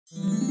Hey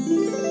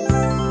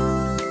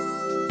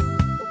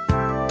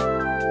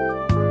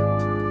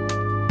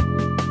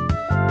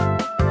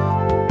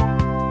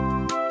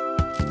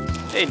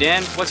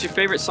Dan, what's your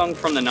favorite song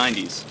from the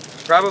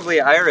 90s? Probably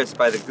Iris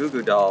by the Goo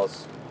Goo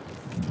Dolls.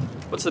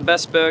 What's the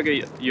best burger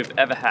you've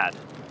ever had?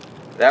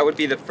 That would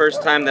be the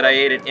first time that I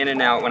ate at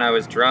In-N-Out when I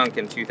was drunk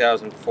in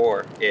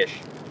 2004-ish.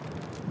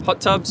 Hot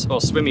tubs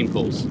or swimming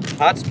pools?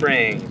 Hot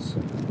springs.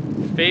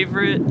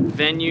 Favorite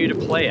venue to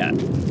play at?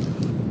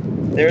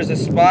 There's a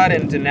spot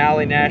in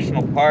Denali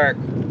National Park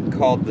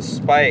called The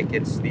Spike.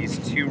 It's these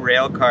two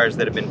rail cars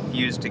that have been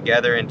fused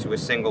together into a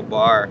single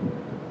bar.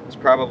 It's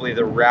probably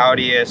the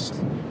rowdiest,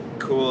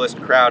 coolest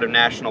crowd of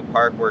national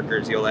park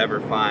workers you'll ever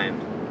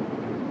find.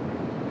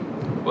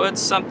 What's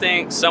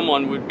something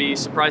someone would be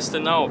surprised to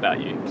know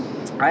about you?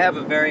 I have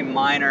a very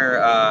minor,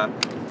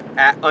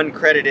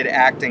 uncredited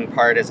acting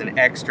part as an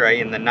extra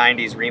in the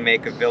 90s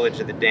remake of Village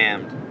of the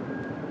Damned.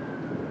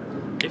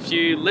 If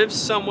you lived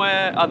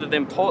somewhere other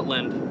than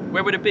Portland,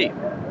 where would it be?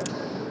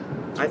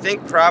 I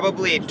think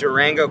probably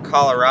Durango,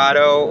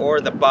 Colorado, or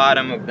the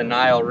bottom of the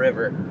Nile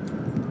River.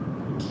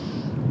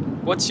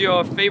 What's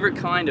your favorite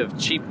kind of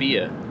cheap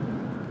beer?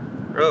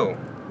 Oh.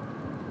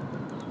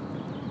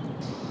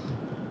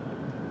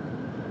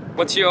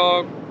 What's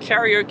your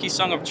karaoke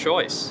song of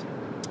choice?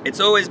 It's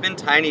always been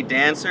Tiny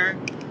Dancer,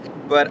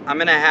 but I'm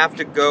gonna have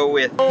to go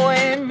with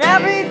When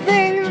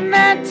everything's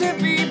meant to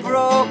be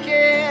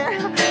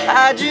broken,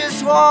 I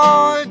just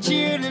want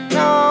you to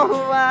know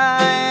who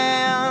I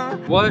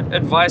am. What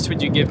advice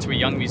would you give to a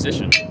young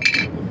musician?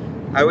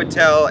 I would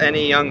tell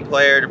any young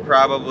player to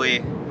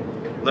probably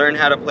learn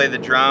how to play the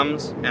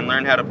drums and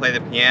learn how to play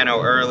the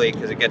piano early,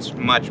 because it gets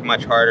much,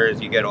 much harder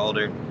as you get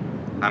older.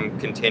 I'm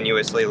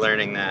continuously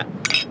learning that.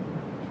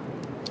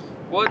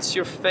 What's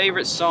your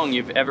favorite song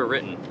you've ever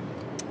written?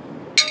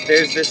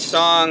 There's this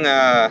song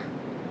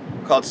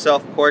called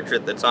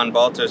Self-Portrait that's on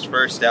Balto's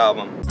first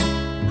album.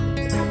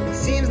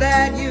 Seems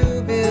that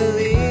you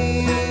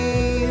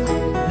believe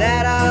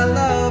that our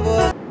love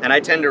was. And I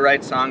tend to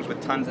write songs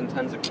with tons and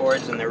tons of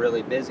chords, and they're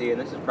really busy,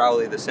 and this is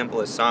probably the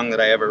simplest song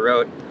that I ever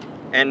wrote.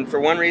 And for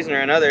one reason or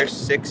another,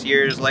 6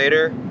 years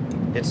later,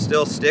 it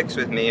still sticks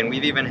with me, and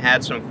we've even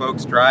had some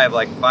folks drive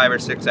like 5 or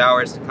 6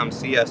 hours to come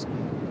see us,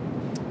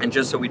 and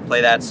just so we'd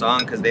play that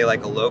song because they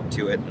like elope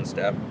to it and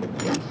stuff.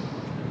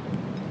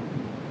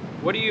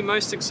 What are you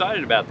most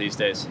excited about these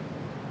days?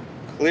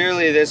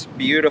 Clearly this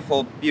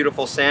beautiful,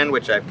 beautiful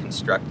sandwich I've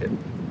constructed.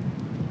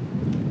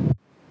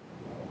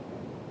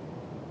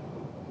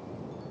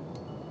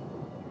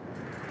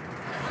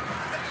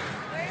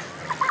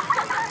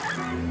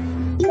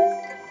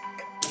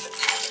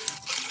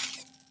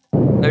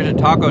 There's a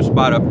taco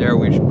spot up there,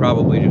 we should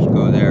probably just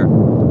go there.